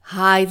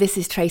Hi, this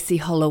is Tracy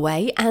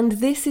Holloway, and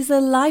this is a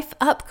Life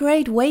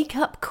Upgrade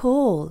Wake-Up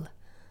Call.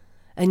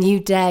 A new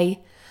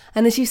day,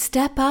 and as you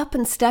step up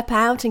and step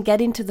out and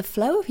get into the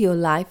flow of your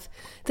life,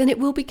 then it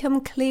will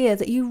become clear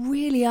that you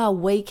really are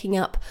waking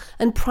up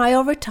and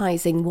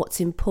prioritizing what's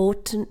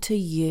important to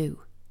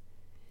you.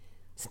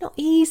 It's not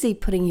easy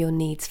putting your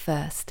needs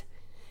first,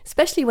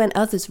 especially when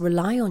others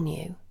rely on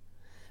you,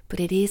 but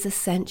it is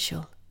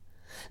essential.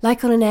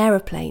 Like on an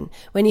aeroplane,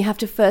 when you have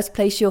to first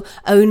place your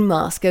own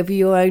mask over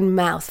your own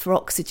mouth for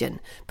oxygen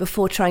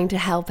before trying to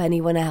help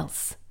anyone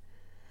else.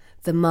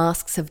 The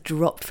masks have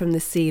dropped from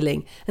the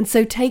ceiling, and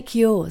so take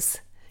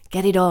yours,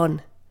 get it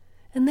on,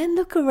 and then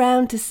look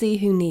around to see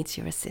who needs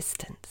your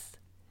assistance.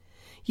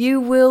 You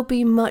will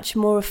be much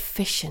more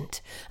efficient,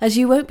 as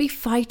you won't be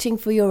fighting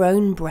for your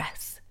own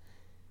breath.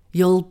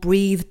 You'll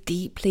breathe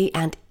deeply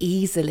and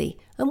easily,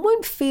 and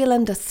won't feel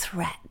under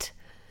threat.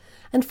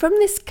 And from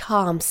this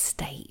calm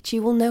state,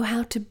 you will know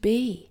how to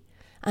be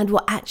and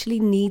what actually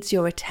needs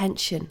your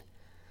attention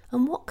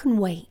and what can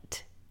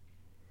wait.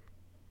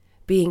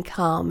 Being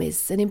calm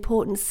is an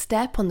important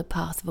step on the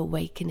path of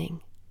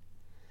awakening.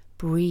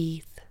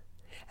 Breathe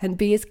and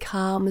be as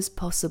calm as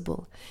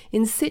possible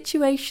in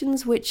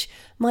situations which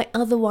might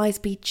otherwise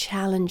be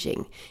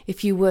challenging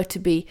if you were to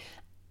be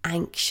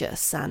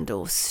anxious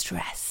and/or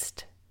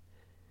stressed.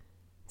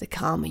 The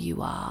calmer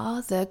you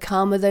are, the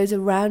calmer those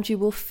around you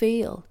will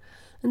feel.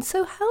 And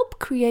so help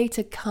create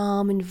a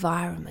calm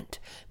environment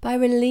by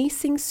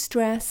releasing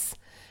stress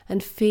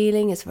and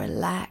feeling as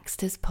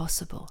relaxed as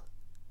possible.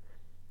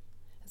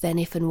 Then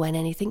if and when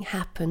anything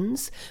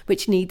happens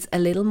which needs a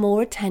little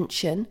more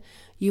attention,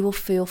 you will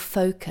feel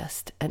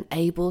focused and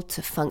able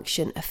to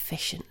function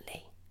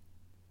efficiently.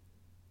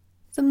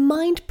 The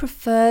mind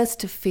prefers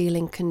to feel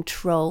in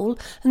control,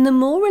 and the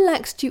more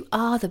relaxed you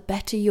are, the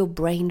better your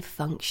brain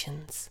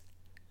functions.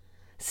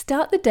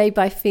 Start the day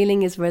by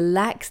feeling as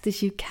relaxed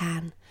as you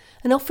can,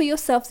 and offer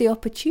yourself the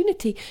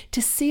opportunity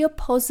to see a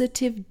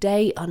positive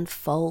day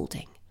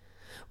unfolding,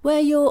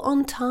 where you're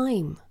on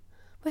time,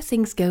 where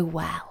things go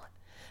well,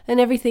 and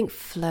everything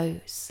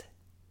flows.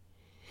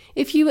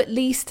 If you at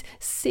least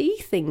see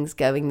things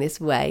going this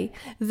way,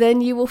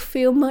 then you will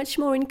feel much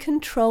more in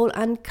control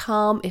and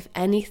calm if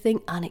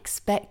anything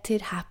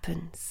unexpected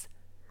happens.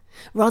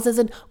 Rather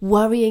than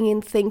worrying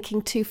and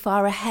thinking too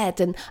far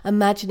ahead and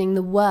imagining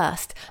the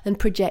worst and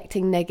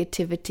projecting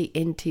negativity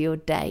into your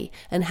day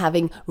and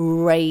having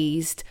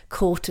raised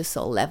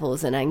cortisol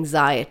levels and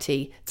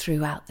anxiety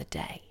throughout the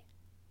day.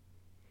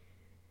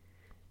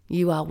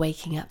 You are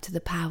waking up to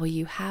the power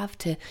you have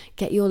to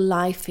get your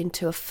life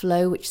into a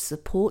flow which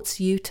supports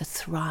you to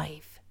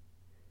thrive.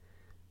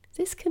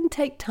 This can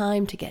take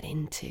time to get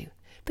into,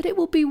 but it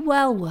will be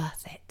well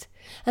worth it.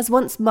 As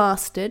once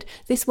mastered,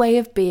 this way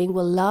of being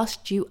will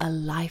last you a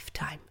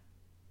lifetime.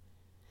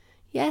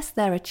 Yes,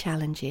 there are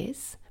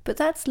challenges, but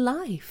that's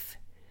life.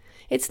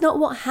 It's not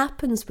what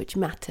happens which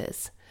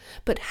matters,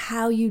 but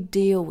how you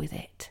deal with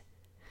it.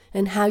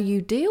 And how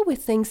you deal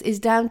with things is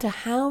down to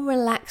how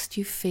relaxed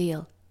you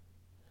feel,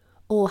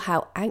 or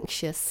how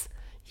anxious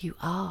you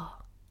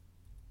are.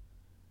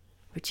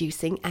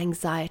 Reducing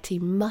anxiety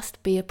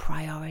must be a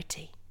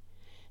priority.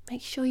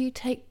 Make sure you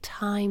take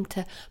time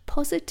to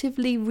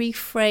positively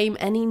reframe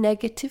any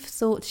negative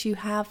thoughts you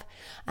have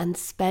and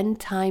spend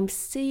time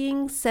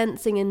seeing,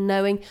 sensing and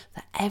knowing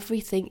that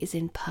everything is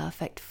in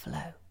perfect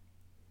flow.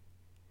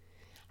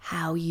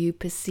 How you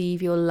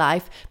perceive your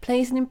life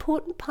plays an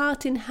important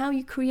part in how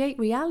you create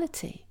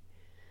reality.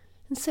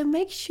 And so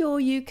make sure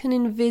you can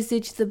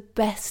envisage the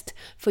best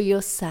for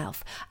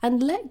yourself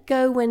and let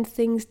go when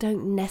things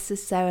don't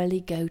necessarily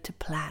go to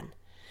plan,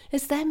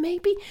 as there may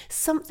be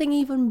something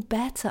even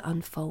better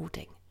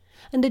unfolding,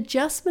 and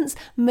adjustments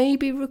may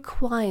be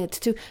required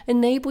to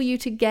enable you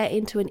to get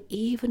into an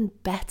even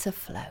better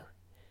flow,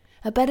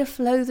 a better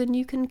flow than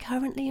you can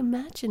currently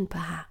imagine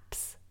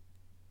perhaps.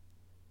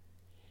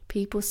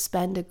 People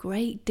spend a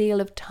great deal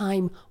of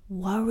time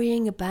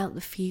worrying about the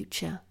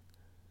future,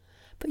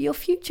 but your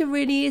future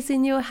really is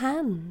in your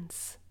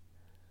hands.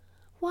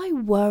 Why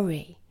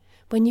worry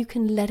when you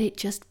can let it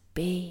just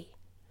be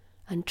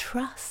and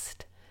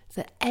trust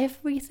that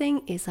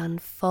everything is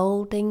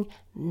unfolding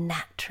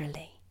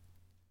naturally?